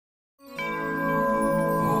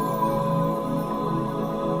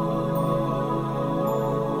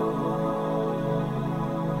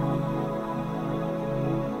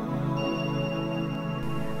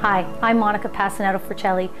Hi, I'm Monica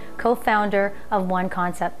Passanetto-Forcelli, co-founder of One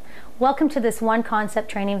Concept. Welcome to this One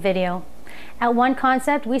Concept training video. At One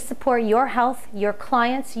Concept, we support your health, your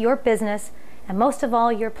clients, your business, and most of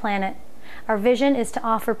all, your planet. Our vision is to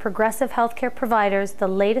offer progressive healthcare providers the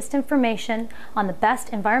latest information on the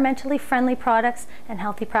best environmentally friendly products and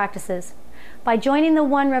healthy practices. By joining the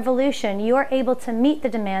One Revolution, you are able to meet the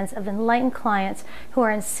demands of enlightened clients who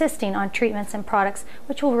are insisting on treatments and products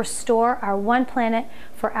which will restore our one planet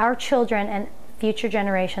for our children and future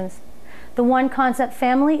generations. The One Concept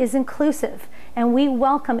family is inclusive, and we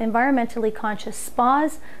welcome environmentally conscious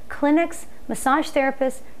spas, clinics, massage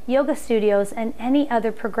therapists, yoga studios, and any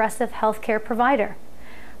other progressive healthcare provider.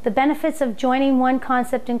 The benefits of joining One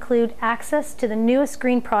Concept include access to the newest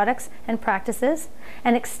green products and practices,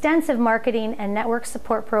 an extensive marketing and network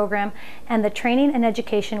support program, and the training and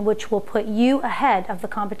education which will put you ahead of the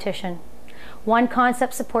competition. One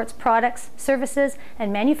Concept supports products, services,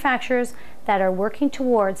 and manufacturers that are working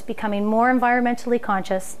towards becoming more environmentally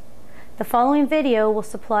conscious. The following video will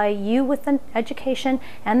supply you with the education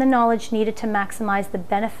and the knowledge needed to maximize the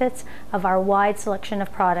benefits of our wide selection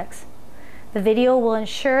of products. The video will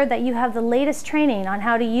ensure that you have the latest training on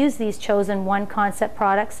how to use these chosen One Concept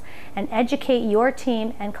products and educate your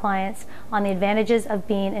team and clients on the advantages of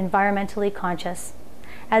being environmentally conscious.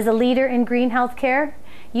 As a leader in green healthcare,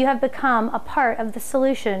 you have become a part of the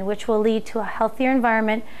solution which will lead to a healthier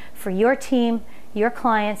environment for your team, your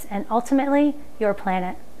clients, and ultimately your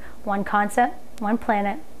planet. One Concept, One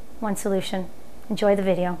Planet, One Solution. Enjoy the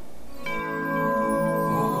video.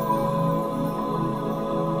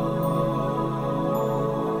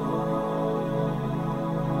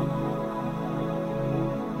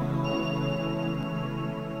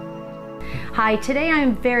 Hi, today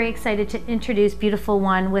I'm very excited to introduce Beautiful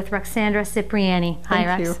One with Roxandra Cipriani. Hi,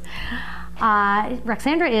 Rex.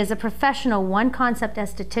 Roxandra is a professional One Concept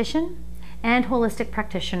esthetician and holistic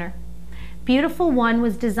practitioner. Beautiful One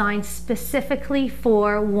was designed specifically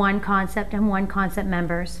for One Concept and One Concept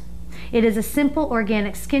members. It is a simple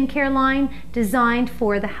organic skincare line designed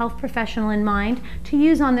for the health professional in mind to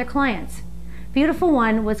use on their clients. Beautiful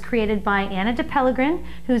One was created by Anna de Pellegrin,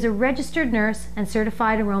 who is a registered nurse and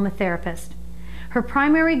certified aromatherapist. Her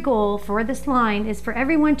primary goal for this line is for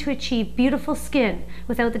everyone to achieve beautiful skin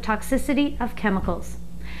without the toxicity of chemicals.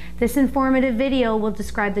 This informative video will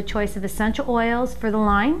describe the choice of essential oils for the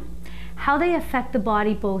line, how they affect the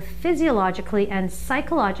body both physiologically and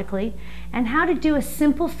psychologically, and how to do a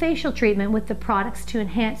simple facial treatment with the products to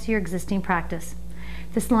enhance your existing practice.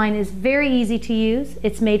 This line is very easy to use.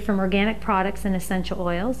 It's made from organic products and essential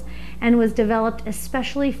oils and was developed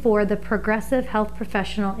especially for the progressive health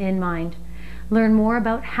professional in mind. Learn more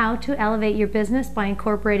about how to elevate your business by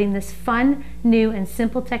incorporating this fun, new, and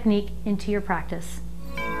simple technique into your practice.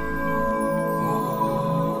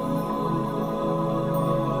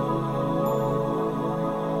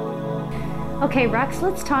 Okay, Rex,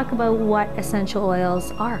 let's talk about what essential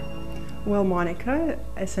oils are. Well, Monica,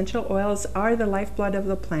 essential oils are the lifeblood of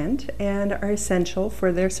the plant and are essential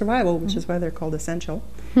for their survival, which is why they're called essential.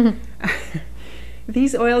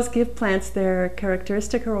 These oils give plants their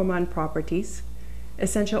characteristic aroma and properties.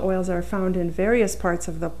 Essential oils are found in various parts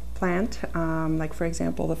of the plant, like for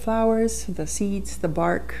example the flowers, the seeds, the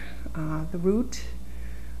bark, the root,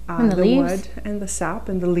 the wood, and the sap,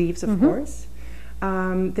 and the leaves, of course.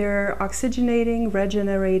 They're oxygenating,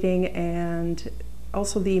 regenerating, and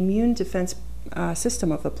also the immune defense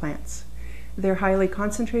system of the plants. They're highly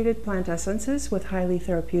concentrated plant essences with highly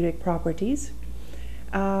therapeutic properties.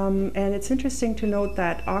 And it's interesting to note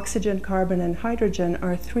that oxygen, carbon, and hydrogen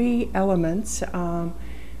are three elements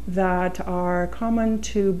that are common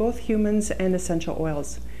to both humans and essential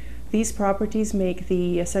oils. These properties make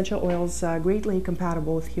the essential oils greatly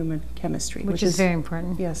compatible with human chemistry. Which is very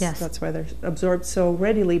important. Yes, that's why they're absorbed so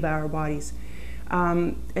readily by our bodies.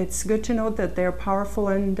 It's good to note that they're powerful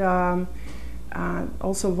and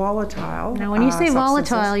also volatile. Now, when you say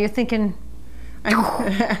volatile, you're thinking...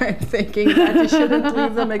 I'm thinking that you shouldn't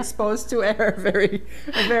leave them exposed to air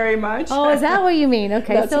very much. Oh, is that what you mean?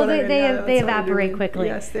 Okay, That's so they evaporate quickly.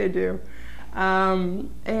 Yes, they do. And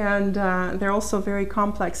they're also very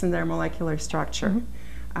complex in their molecular structure.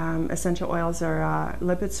 Essential oils are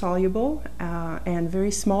lipid soluble and very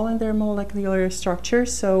small in their molecular structure,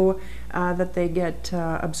 so that they get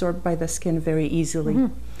absorbed by the skin very easily.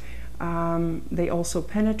 They also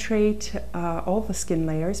penetrate all the skin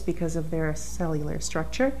layers because of their cellular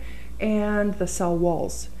structure and the cell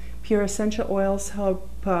walls. Pure essential oils help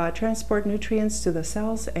transport nutrients to the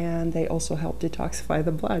cells, and they also help detoxify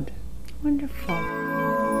the blood. Wonderful.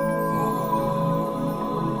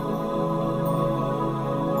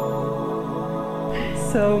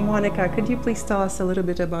 So, Monica, could you please tell us a little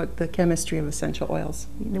bit about the chemistry of essential oils?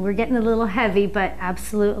 We're getting a little heavy, but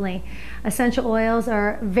absolutely. Essential oils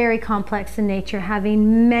are very complex in nature,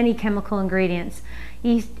 having many chemical ingredients.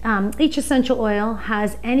 Each essential oil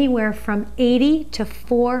has anywhere from 80 to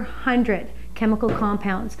 400 chemical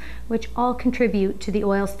compounds, which all contribute to the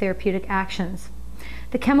oil's therapeutic actions.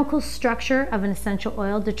 The chemical structure of an essential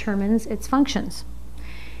oil determines its functions.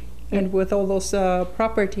 And with all those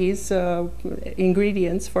properties,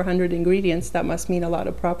 ingredients, 400 ingredients, that must mean a lot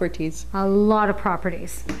of properties. A lot of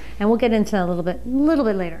properties. And we'll get into that a little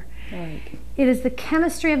bit later. Right. It is the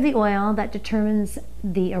chemistry of the oil that determines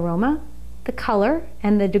the aroma, the color,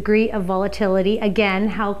 and the degree of volatility. Again,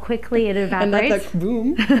 how quickly it evaporates. And not like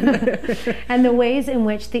boom. And the ways in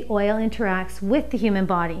which the oil interacts with the human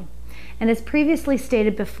body. And as previously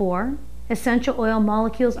stated before, essential oil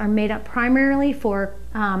molecules are made up primarily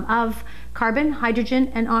of carbon, hydrogen,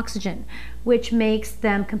 and oxygen, which makes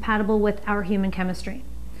them compatible with our human chemistry.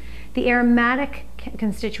 The aromatic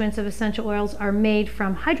constituents of essential oils are made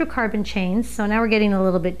from hydrocarbon chains. So now we're getting a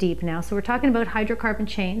little bit deep now. So we're talking about hydrocarbon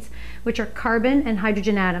chains, which are carbon and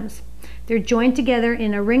hydrogen atoms. They're joined together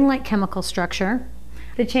in a ring-like chemical structure.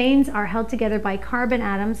 The chains are held together by carbon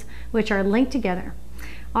atoms, which are linked together.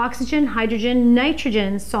 Oxygen, hydrogen,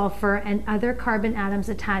 nitrogen, sulfur, and other carbon atoms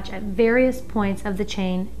attach at various points of the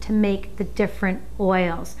chain to make the different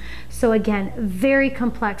oils. So again, very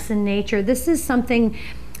complex in nature. This is something,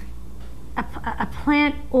 a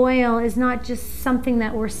plant oil is not just something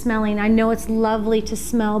that we're smelling. I know it's lovely to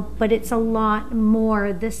smell, but it's a lot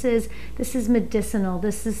more. This is medicinal.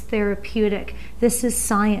 This is therapeutic. This is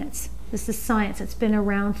science. This is science. It's been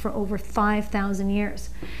around for over 5,000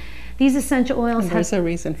 years. These essential oils and there's a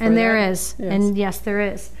reason for that. And there is. Yes. And yes, there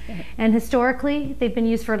is. Yeah. And historically, they've been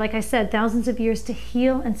used for, like I said, thousands of years to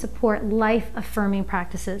heal and support life-affirming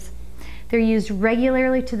practices. They're used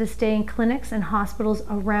regularly to this day in clinics and hospitals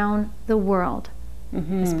around the world,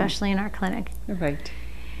 especially in our clinic. Right.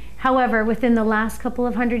 However, within the last couple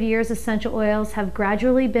of 100 years, essential oils have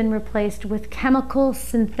gradually been replaced with chemical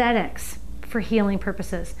synthetics for healing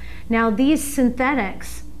purposes. Now, these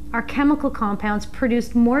synthetics are chemical compounds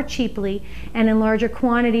produced more cheaply and in larger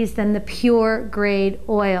quantities than the pure grade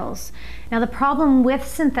oils. Now, the problem with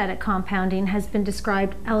synthetic compounding has been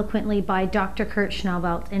described eloquently by Dr. Kurt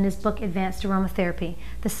Schnabelt in his book Advanced Aromatherapy,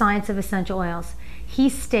 The Science of Essential Oils. He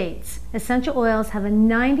states, essential oils have a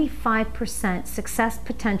 95% success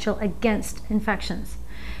potential against infections.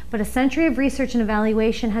 But a century of research and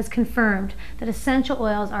evaluation has confirmed that essential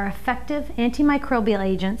oils are effective antimicrobial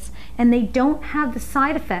agents, and they don't have the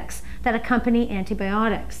side effects that accompany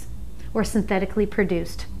antibiotics or synthetically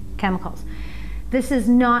produced chemicals. This is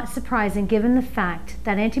not surprising given the fact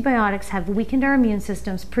that antibiotics have weakened our immune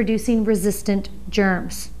systems, producing resistant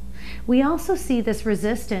germs. We also see this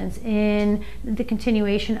resistance in the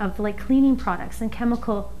continuation of like cleaning products and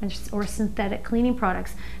chemical or synthetic cleaning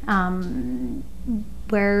products,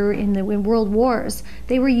 where in World Wars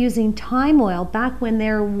they were using thyme oil back when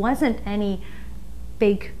there wasn't any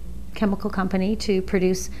big chemical company to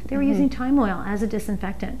produce. They were using thyme oil as a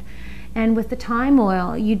disinfectant. And with the thyme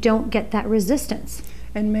oil, you don't get that resistance.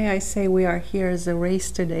 And may I say we are here as a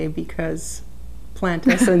race today because plant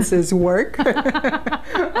essences work,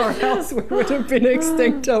 or else we would have been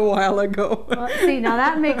extinct a while ago. Well, see, now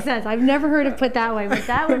that makes sense. I've never heard it put that way, but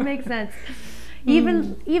that would make sense.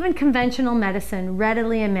 Even conventional medicine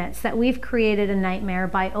readily admits that we've created a nightmare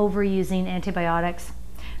by overusing antibiotics.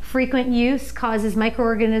 Frequent use causes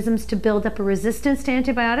microorganisms to build up a resistance to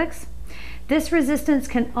antibiotics. This resistance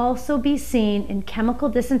can also be seen in chemical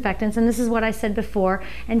disinfectants, and this is what I said before,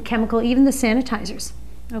 and chemical, even the sanitizers.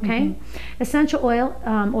 Okay? Essential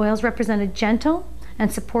oils represent a gentle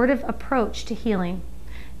and supportive approach to healing.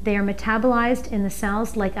 They are metabolized in the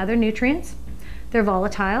cells like other nutrients. They're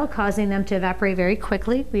volatile, causing them to evaporate very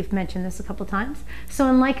quickly. We've mentioned this a couple times. So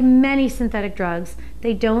unlike many synthetic drugs,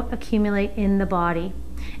 they don't accumulate in the body.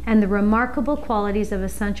 And the remarkable qualities of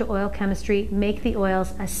essential oil chemistry make the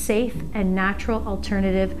oils a safe and natural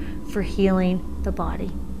alternative for healing the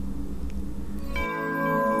body.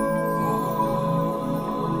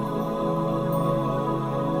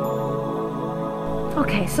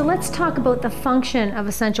 Okay, so let's talk about the function of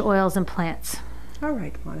essential oils in plants. All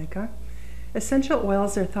right, Monica. Essential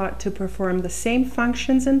oils are thought to perform the same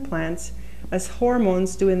functions in plants as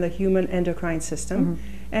hormones do in the human endocrine system,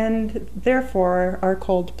 and therefore are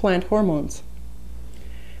called plant hormones.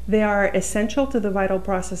 They are essential to the vital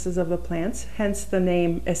processes of the plants, hence the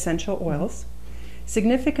name essential oils.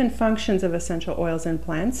 Significant functions of essential oils in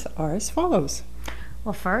plants are as follows.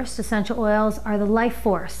 Well, first, essential oils are the life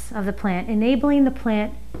force of the plant, enabling the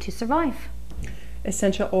plant to survive.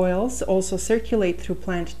 Essential oils also circulate through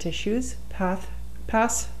plant tissues,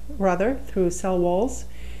 pass through cell walls,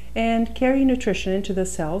 and carry nutrition into the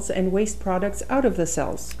cells and waste products out of the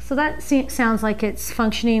cells. So that sounds like it's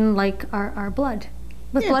functioning like our blood,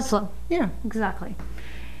 with blood flow. Yeah. Exactly.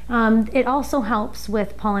 It also helps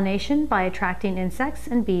with pollination by attracting insects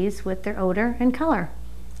and bees with their odor and color,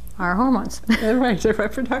 our hormones. Right, the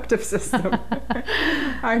reproductive system.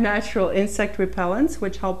 Our natural insect repellents,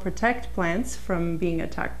 which help protect plants from being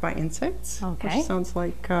attacked by insects. Okay. Which sounds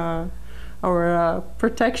like our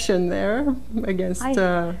protection there against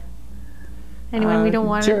anyway, we don't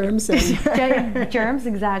want germs. Germs,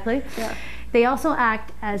 exactly. Yeah. They also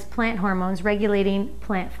act as plant hormones regulating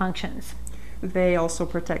plant functions. They also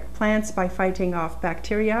protect plants by fighting off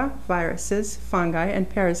bacteria, viruses, fungi, and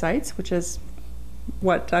parasites, which is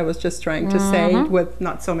what I was just trying to say with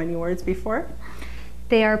not so many words before.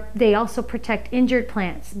 They also protect injured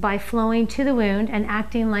plants by flowing to the wound and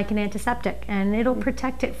acting like an antiseptic, and it'll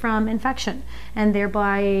protect it from infection and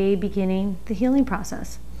thereby beginning the healing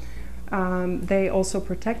process. They also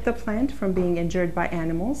protect the plant from being injured by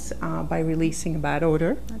animals by releasing a bad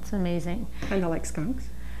odor. That's amazing. Kind of like skunks.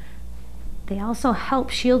 They also help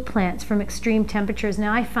shield plants from extreme temperatures.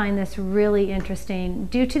 Now I find this really interesting.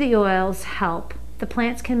 Due to the oils' help, the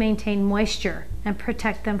plants can maintain moisture and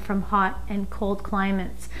protect them from hot and cold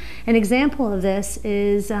climates. An example of this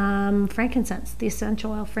is frankincense, the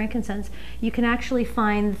essential oil frankincense. You can actually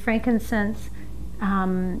find frankincense,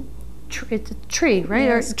 it's a tree, right?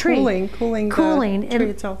 Yes, or tree. Cooling the tree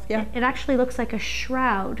itself, yeah. It actually looks like a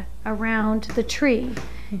shroud around the tree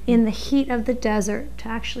in the heat of the desert to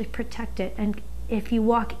actually protect it. And if you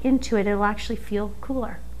walk into it, it'll actually feel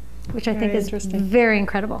cooler, which I think is very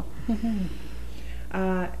incredible.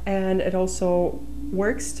 And it also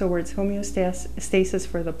works towards homeostasis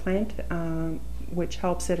for the plant, which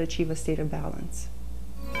helps it achieve a state of balance.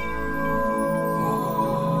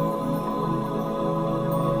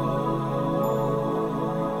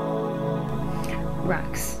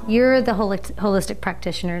 Rex, you're the holistic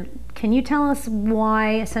practitioner. Can you tell us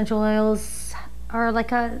why essential oils are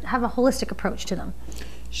have a holistic approach to them?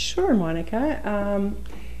 Sure, Monica.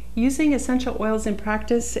 Using essential oils in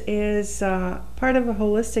practice is part of a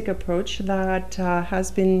holistic approach that has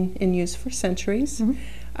been in use for centuries,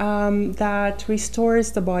 that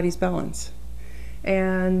restores the body's balance.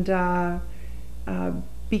 And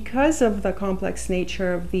because of the complex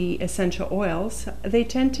nature of the essential oils, they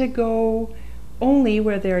tend to go only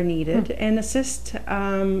where they're needed and assist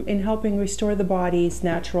in helping restore the body's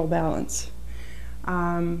natural balance.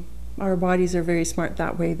 Our bodies are very smart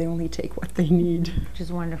that way. They only take what they need. Which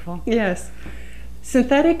is wonderful. Yes.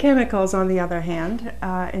 Synthetic chemicals, on the other hand,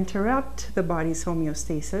 interrupt the body's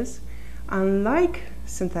homeostasis. Unlike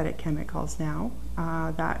synthetic chemicals now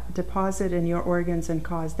that deposit in your organs and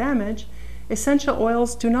cause damage, essential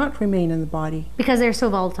oils do not remain in the body. Because they're so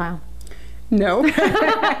volatile. No.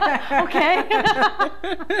 Okay.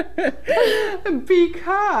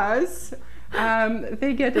 Because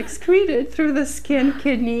they get excreted through the skin,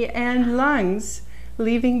 kidney, and lungs,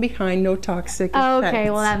 leaving behind no toxic effects. Okay,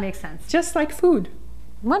 well that makes sense. Just like food.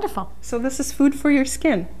 Wonderful. So this is food for your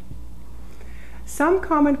skin. Some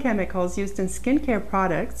common chemicals used in skincare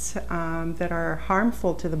products that are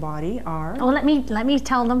harmful to the body are... Oh, let me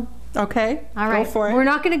tell them. Okay, all right. Go for it. We're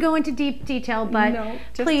not going to go into deep detail, but no,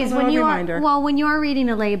 just please, a little reminder. when you are reading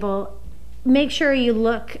a label, make sure you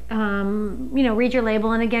look, read your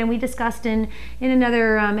label. And again, we discussed in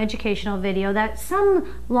another educational video that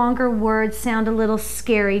some longer words sound a little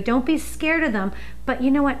scary. Don't be scared of them, but you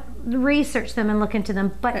know what? Research them and look into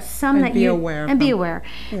them. But some and that be you aware and of be them. aware,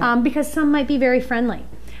 Yeah. because some might be very friendly.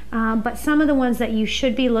 But some of the ones that you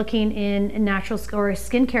should be looking in natural or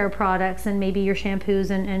skincare products, and maybe your shampoos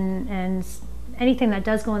and anything that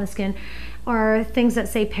does go on the skin, are things that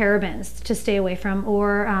say parabens to stay away from,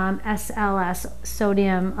 or SLS,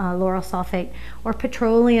 sodium lauryl sulfate, or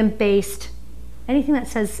petroleum-based, anything that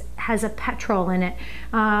has a petrol in it.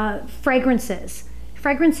 Fragrances.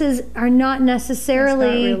 Fragrances are not necessarily...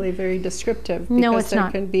 It's not really very descriptive. No, it's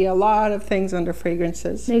not. There can be a lot of things under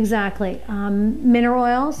fragrances. Exactly. Mineral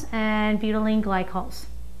oils and butylene glycols.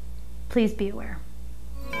 Please be aware.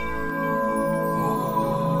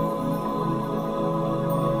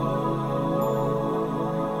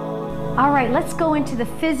 All right, let's go into the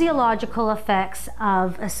physiological effects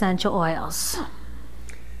of essential oils.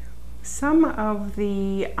 Some of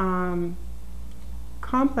the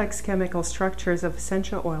complex chemical structures of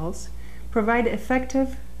essential oils provide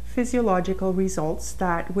effective physiological results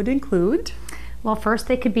that would include... Well, first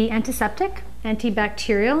they could be antiseptic,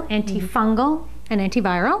 antibacterial, antifungal, and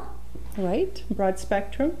antiviral. Right, broad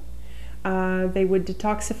spectrum. They would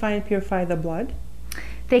detoxify and purify the blood.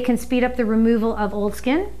 They can speed up the removal of old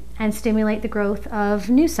skin and stimulate the growth of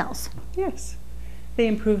new cells. Yes. They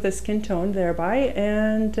improve the skin tone thereby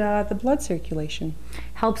and the blood circulation.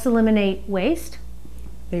 Helps eliminate waste.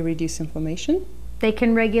 They reduce inflammation. They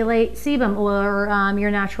can regulate sebum or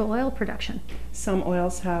your natural oil production. Some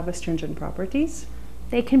oils have astringent properties.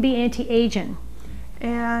 They can be anti-aging.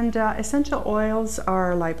 And essential oils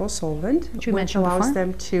are liposolvent, which allows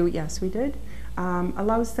them to, yes we did,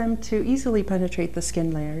 allows them to easily penetrate the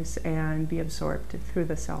skin layers and be absorbed through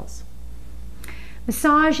the cells.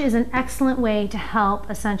 Massage is an excellent way to help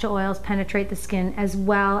essential oils penetrate the skin as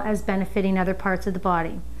well as benefiting other parts of the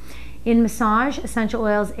body. In massage, essential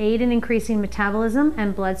oils aid in increasing metabolism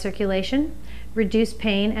and blood circulation, reduce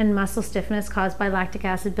pain and muscle stiffness caused by lactic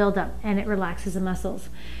acid buildup, and it relaxes the muscles.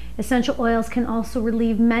 Essential oils can also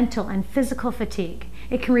relieve mental and physical fatigue.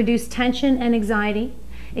 It can reduce tension and anxiety.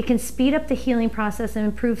 It can speed up the healing process and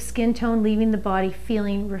improve skin tone, leaving the body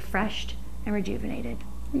feeling refreshed and rejuvenated.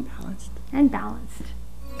 And balanced. And balanced.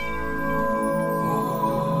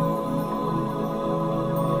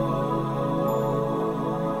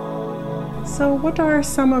 So what are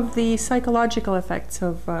some of the psychological effects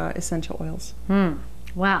of essential oils?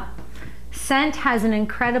 Wow. Scent has an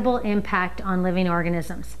incredible impact on living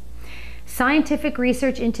organisms. Scientific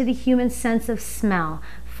research into the human sense of smell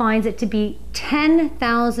finds it to be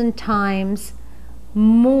 10,000 times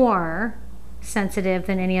more sensitive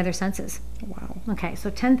than any other senses. Wow. Okay, so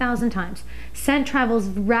 10,000 times. Scent travels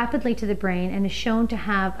rapidly to the brain and is shown to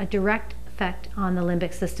have a direct effect on the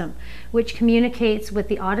limbic system, which communicates with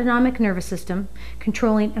the autonomic nervous system,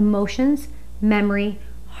 controlling emotions, memory,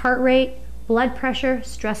 heart rate, blood pressure,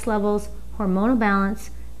 stress levels, hormonal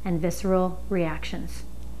balance, and visceral reactions.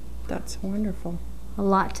 That's wonderful. A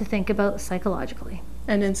lot to think about psychologically.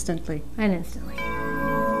 And instantly. And instantly.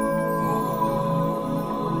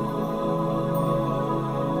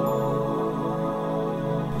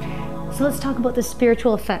 So let's talk about the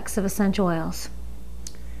spiritual effects of essential oils.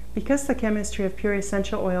 Because the chemistry of pure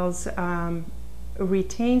essential oils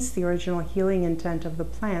retains the original healing intent of the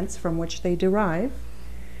plants from which they derive,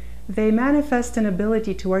 they manifest an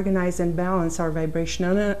ability to organize and balance our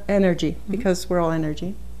vibrational energy, because we're all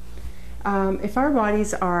energy. If our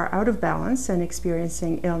bodies are out of balance and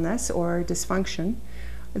experiencing illness or dysfunction,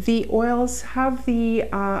 the oils have the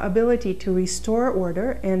ability to restore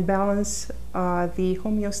order and balance the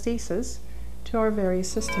homeostasis to our various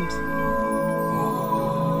systems.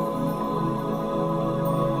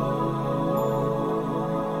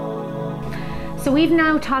 So we've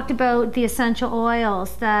now talked about the essential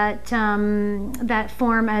oils that that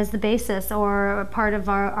form as the basis or a part of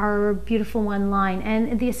our Beautiful One line.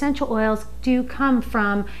 And the essential oils do come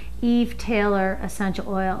from Eve Taylor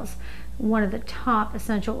Essential Oils, one of the top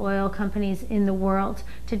essential oil companies in the world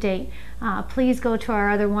to date. Please go to our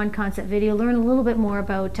other One Concept video, learn a little bit more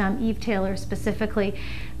about Eve Taylor specifically.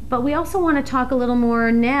 But we also want to talk a little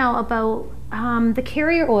more now about the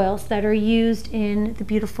carrier oils that are used in the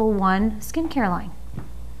Beautiful One skincare line.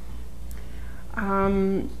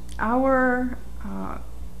 Our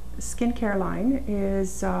skincare line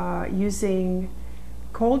is using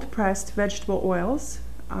cold pressed vegetable oils,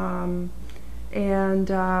 and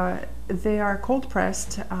they are cold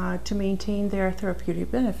pressed to maintain their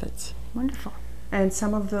therapeutic benefits. Wonderful. And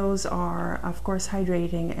some of those are, of course,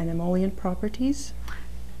 hydrating and emollient properties.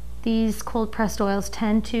 These cold pressed oils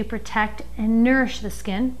tend to protect and nourish the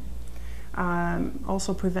skin.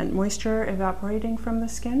 Also prevent moisture evaporating from the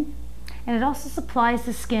skin. And it also supplies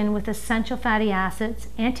the skin with essential fatty acids,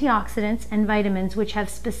 antioxidants, and vitamins which have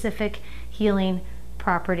specific healing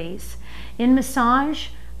properties. In massage,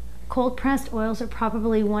 cold pressed oils are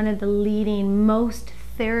probably one of the leading, most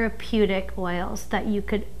therapeutic oils that you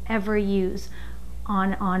could ever use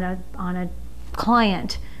on a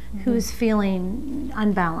client who's feeling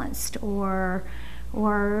unbalanced or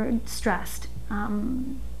stressed.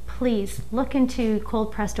 Please look into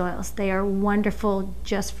cold pressed oils. They are wonderful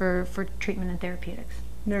just for treatment and therapeutics.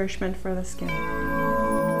 Nourishment for the skin.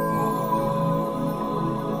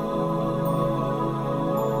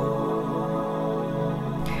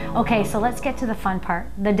 Okay, so let's get to the fun part,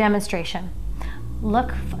 the demonstration.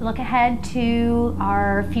 Look ahead to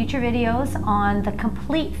our future videos on the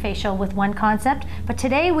complete facial with One Concept, but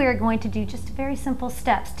today we are going to do just very simple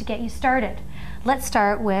steps to get you started. Let's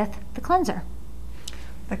start with the cleanser.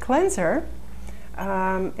 The cleanser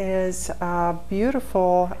is a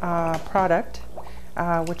beautiful product,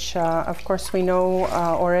 which of course we know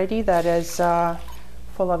already that is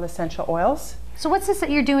full of essential oils. So what's this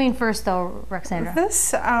that you're doing first though, Roxandra?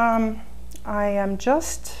 This I am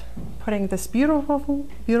just putting this beautiful,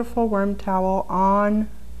 beautiful worm towel on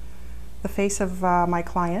the face of my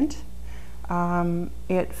client.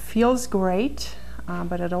 It feels great,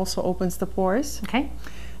 but it also opens the pores. Okay.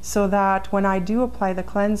 So that when I do apply the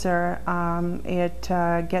cleanser, it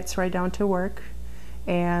gets right down to work,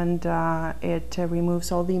 and it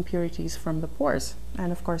removes all the impurities from the pores.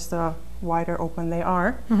 And of course, the wider open they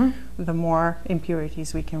are, the more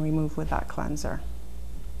impurities we can remove with that cleanser.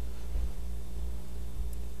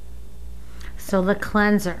 So the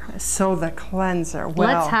cleanser. So the cleanser. Well,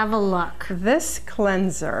 let's have a look. This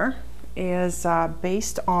cleanser is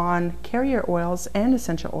based on carrier oils and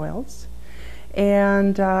essential oils.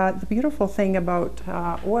 And the beautiful thing about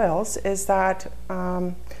oils is that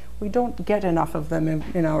we don't get enough of them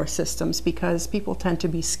in our systems because people tend to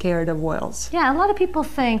be scared of oils. Yeah, a lot of people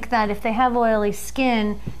think that if they have oily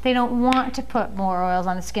skin, they don't want to put more oils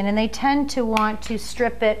on the skin, and they tend to want to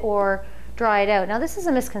strip it or dry it out. Now, this is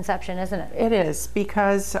a misconception, isn't it? It is,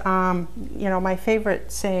 because you know, my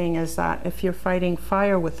favorite saying is that if you're fighting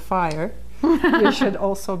fire with fire, you should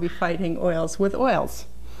also be fighting oils with oils.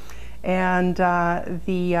 And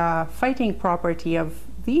the fighting property of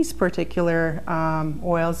these particular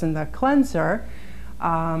oils in the cleanser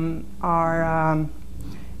are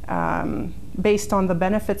based on the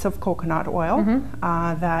benefits of coconut oil.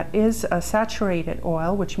 That is a saturated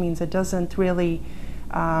oil, which means it doesn't really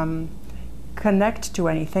connect to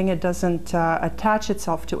anything. It doesn't attach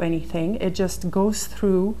itself to anything. It just goes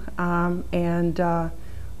through and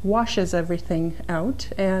washes everything out,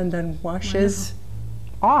 and then washes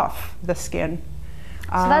off the skin.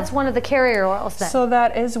 So that's one of the carrier oils then? So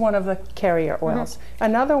that is one of the carrier oils.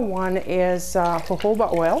 Another one is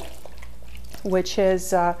jojoba oil, which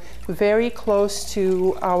is very close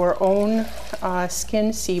to our own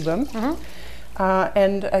skin sebum.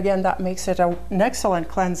 And again, that makes it an excellent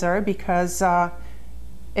cleanser, because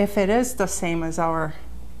if it is the same as our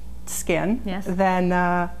skin,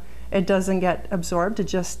 then it doesn't get absorbed. It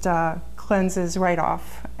just cleanses right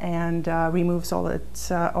off and removes all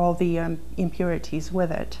the impurities with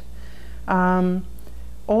it.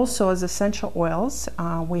 Also, as essential oils,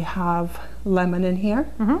 we have lemon in here,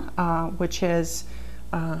 which is,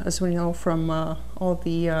 as we know from all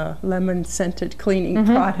the lemon-scented cleaning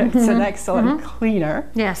products, an excellent cleaner.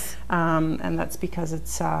 Yes. And that's because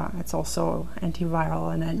it's also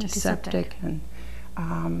antiviral and antiseptic, and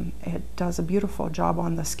it does a beautiful job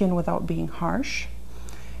on the skin without being harsh.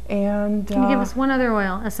 And can you give us one other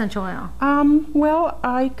oil, essential oil? Well,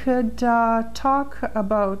 I could talk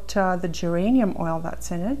about the geranium oil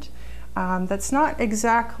that's in it. That's not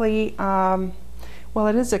exactly, well,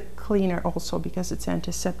 it is a cleaner also because it's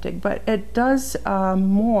antiseptic, but it does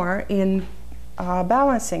more in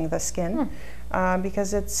balancing the skin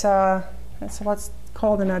because it's what's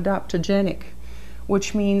called an adaptogenic,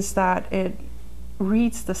 which means that it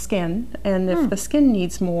reads the skin, and if the skin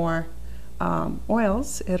needs more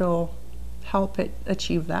oils, it'll help it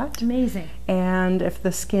achieve that. Amazing. And if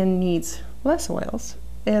the skin needs less oils,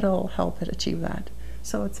 it'll help it achieve that.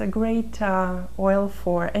 So it's a great oil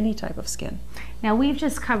for any type of skin. Now, we've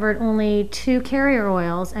just covered only 2 carrier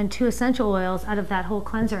oils and 2 essential oils out of that whole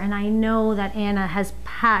cleanser, and I know that Anna has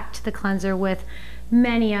packed the cleanser with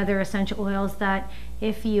many other essential oils that,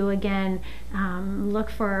 if you again look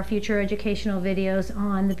for our future educational videos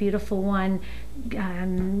on the Beautiful One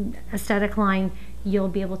aesthetic line, you'll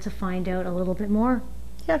be able to find out a little bit more.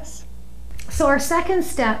 Yes. So our second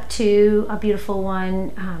step to a Beautiful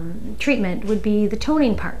One treatment would be the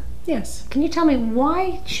toning part. Yes. Can you tell me,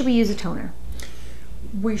 why should we use a toner?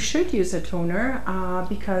 We should use a toner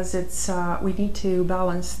because it's we need to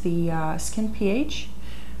balance the skin pH,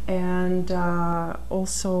 and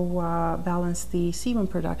also balance the sebum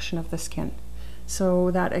production of the skin.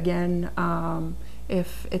 So that again,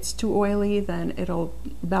 if it's too oily, then it'll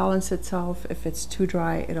balance itself. If it's too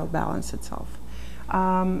dry, it'll balance itself.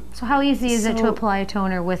 So how easy is it to apply a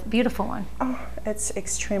toner with Beautiful One? Oh, it's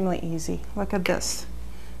extremely easy. Look at this.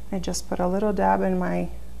 I just put a little dab in my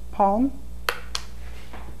palm,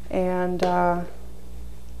 and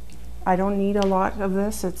I don't need a lot of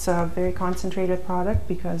this. It's a very concentrated product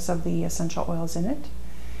because of the essential oils in it.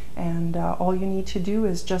 And all you need to do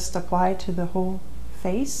is just apply to the whole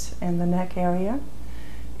face and the neck area,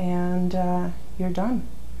 and you're done.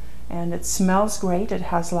 And it smells great. It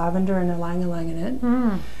has lavender and ylang-ylang in it.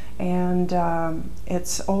 And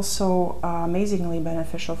it's also amazingly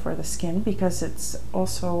beneficial for the skin because it's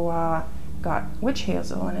also got witch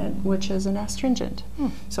hazel in it, which is an astringent.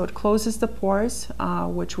 So it closes the pores,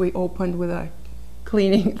 which we opened with a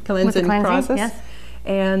cleansing process. Yes.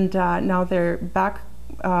 And now they're back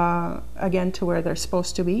again to where they're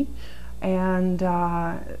supposed to be. And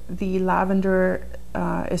the lavender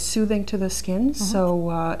is soothing to the skin,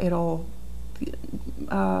 so it'll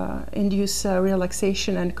induce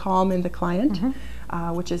relaxation and calm in the client,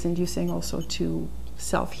 which is inducing also to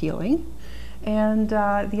self-healing. And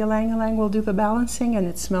the ylang ylang will do the balancing, and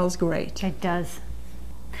it smells great. It does.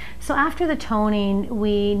 So after the toning,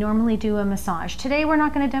 we normally do a massage. Today we're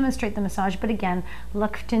not going to demonstrate the massage, but again,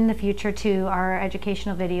 look in the future to our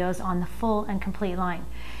educational videos on the full and complete line.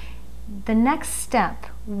 The next step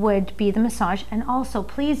would be the massage, and also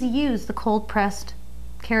please use the cold pressed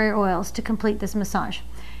carrier oils to complete this massage.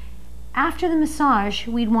 After the massage,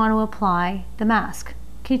 we'd want to apply the mask.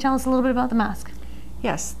 Can you tell us a little bit about the mask?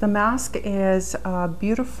 Yes, the mask is a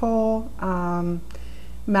beautiful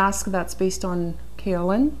mask that's based on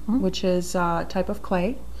kaolin, which is a type of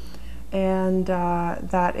clay, and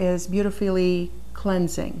that is beautifully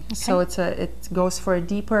cleansing. Okay. So it goes for a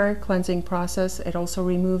deeper cleansing process. It also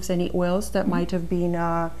removes any oils that might have been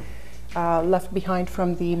left behind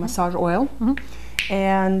from the massage oil,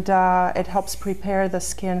 and it helps prepare the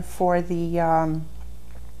skin for the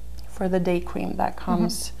day cream that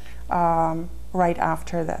comes right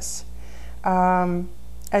after this.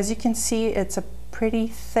 As you can see, it's a pretty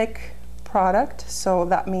thick product, so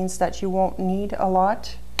that means that you won't need a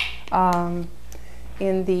lot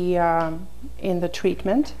in the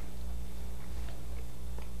treatment.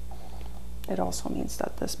 It also means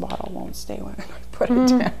that this bottle won't stay when I put it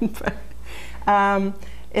in. But,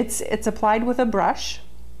 it's applied with a brush,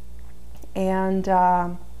 and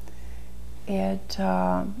it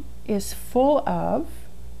is full of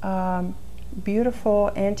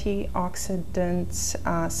beautiful antioxidants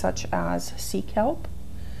such as sea kelp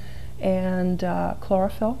and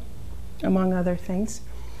chlorophyll, among other things.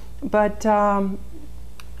 But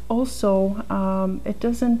also, it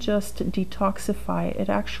doesn't just detoxify, it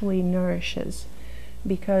actually nourishes,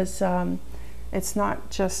 because it's not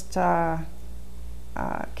just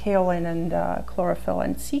kaolin and chlorophyll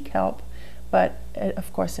and sea kelp, but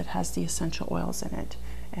of course it has the essential oils in it,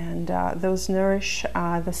 and those nourish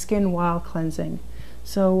the skin while cleansing.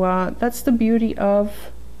 So that's the beauty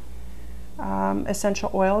of essential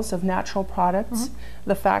oils, of natural products.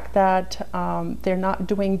 The fact that they're not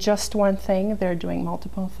doing just one thing, they're doing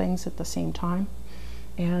multiple things at the same time,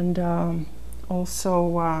 and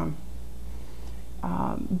also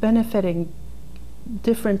benefiting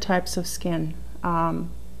different types of skin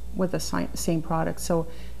with the same product. So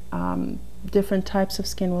different types of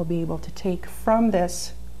skin will be able to take from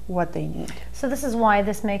this what they need. So this is why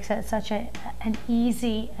this makes it such an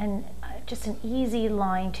easy and just an easy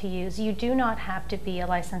line to use. You do not have to be a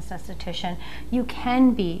licensed esthetician. You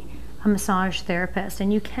can be a massage therapist,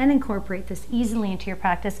 and you can incorporate this easily into your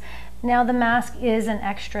practice. Now the mask is an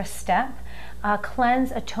extra step.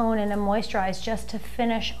 Cleanse, a tone, and a moisturize just to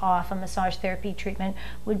finish off a massage therapy treatment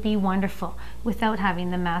would be wonderful without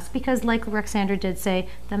having the mask, because like Ruxandra did say,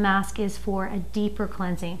 the mask is for a deeper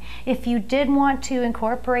cleansing. If you did want to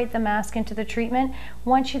incorporate the mask into the treatment,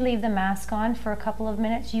 once you leave the mask on for a couple of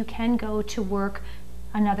minutes, you can go to work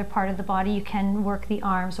another part of the body. You can work the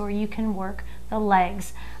arms, or you can work the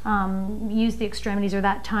legs, use the extremities, or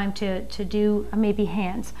that time to do maybe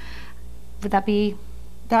hands. Would that be?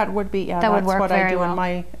 That would be, yeah, that that's would work what very I do well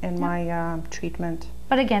in my treatment.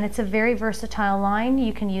 But again, it's a very versatile line.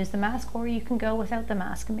 You can use the mask, or you can go without the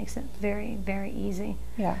mask. It makes it very, very easy.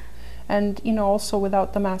 Yeah, and you know, also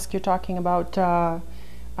without the mask, you're talking about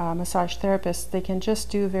massage therapists. They can just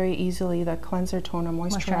do very easily the cleanser, toner,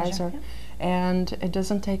 moisturizer, and it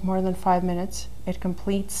doesn't take more than 5 minutes. It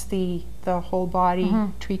completes the whole body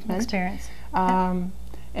treatment experience.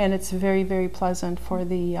 And it's very, very pleasant for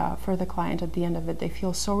the client at the end of it. They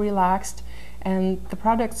feel so relaxed, and the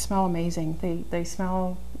products smell amazing. They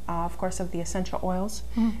smell, of course, of the essential oils,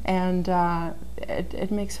 and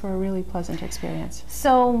it makes for a really pleasant experience.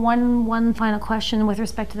 So one final question with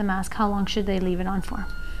respect to the mask: how long should they leave it on for?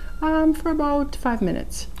 For about 5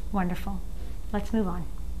 minutes. Wonderful. Let's move on.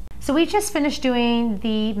 So we just finished doing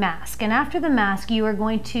the mask, and after the mask, you are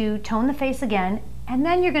going to tone the face again. And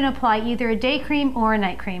then you're going to apply either a day cream or a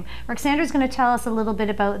night cream. Ruxandra's going to tell us a little bit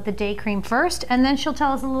about the day cream first, and then she'll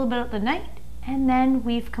tell us a little bit about the night, and then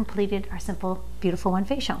we've completed our simple, beautiful one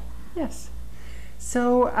facial. Yes.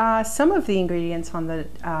 So some of the ingredients on the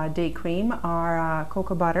day cream are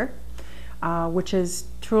cocoa butter, which is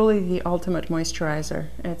truly the ultimate moisturizer.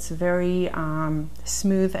 It's very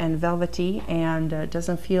smooth and velvety, and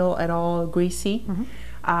doesn't feel at all greasy.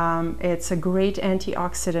 It's a great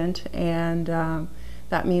antioxidant, and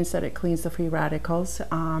that means that it cleans the free radicals,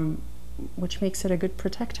 which makes it a good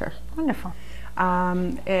protector. Wonderful.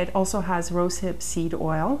 It also has rosehip seed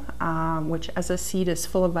oil, which as a seed is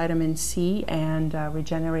full of vitamin C and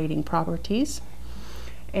regenerating properties.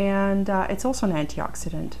 And it's also an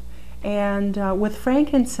antioxidant. And with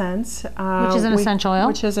frankincense, which is an essential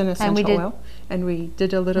oil, and we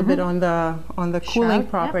did a little bit on the cooling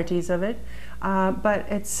properties of it. But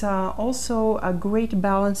it's also a great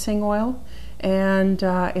balancing oil, and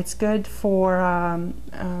it's good for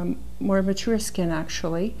more mature skin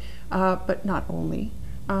actually, but not only,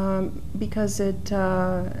 because it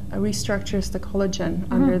restructures the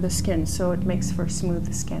collagen under the skin, so it makes for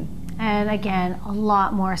smooth skin. And again, a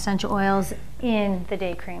lot more essential oils in the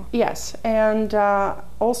day cream. Yes, and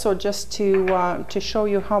also just to show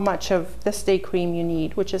you how much of this day cream you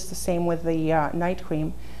need, which is the same with the night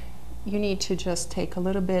cream, you need to just take a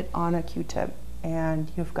little bit on a Q-tip,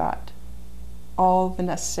 and you've got all the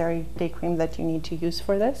necessary day cream that you need to use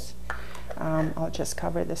for this. I'll just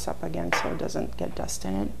cover this up again so it doesn't get dust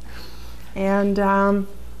in it. And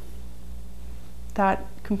that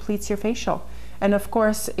completes your facial. And of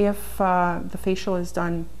course, if the facial is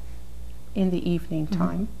done in the evening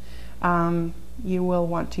time, you will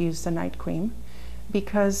want to use the night cream,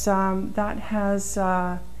 because that has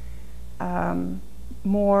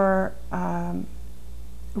more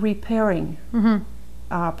repairing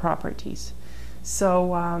properties.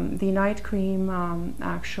 So the night cream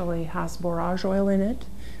actually has borage oil in it,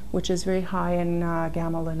 which is very high in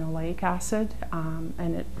gamma-linoleic acid,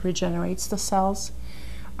 and it regenerates the cells.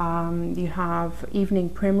 You have evening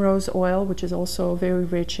primrose oil, which is also very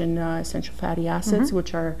rich in essential fatty acids,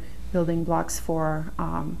 which are building blocks for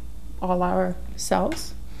all our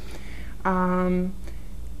cells.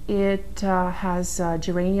 It has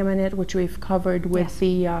geranium in it, which we've covered with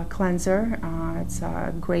the cleanser. It's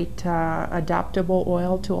a great adaptable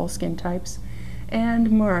oil to all skin types.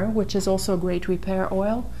 And myrrh, which is also a great repair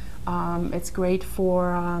oil. It's great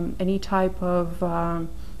for any type of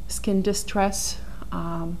skin distress,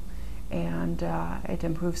 and it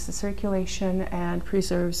improves the circulation and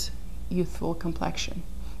preserves youthful complexion,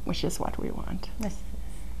 which is what we want.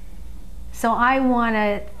 So I want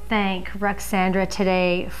to thank Ruxandra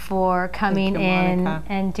today for coming in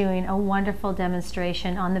and doing a wonderful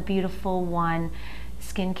demonstration on the Beautiful One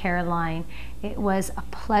skincare line. It was a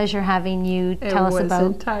pleasure having you tell us about. It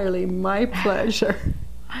was entirely my pleasure.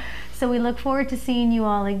 So we look forward to seeing you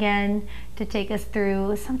all again to take us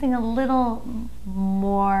through something a little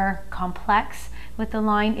more complex with the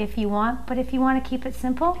line if you want, but if you want to keep it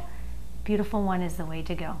simple, Beautiful One is the way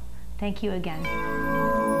to go. Thank you again.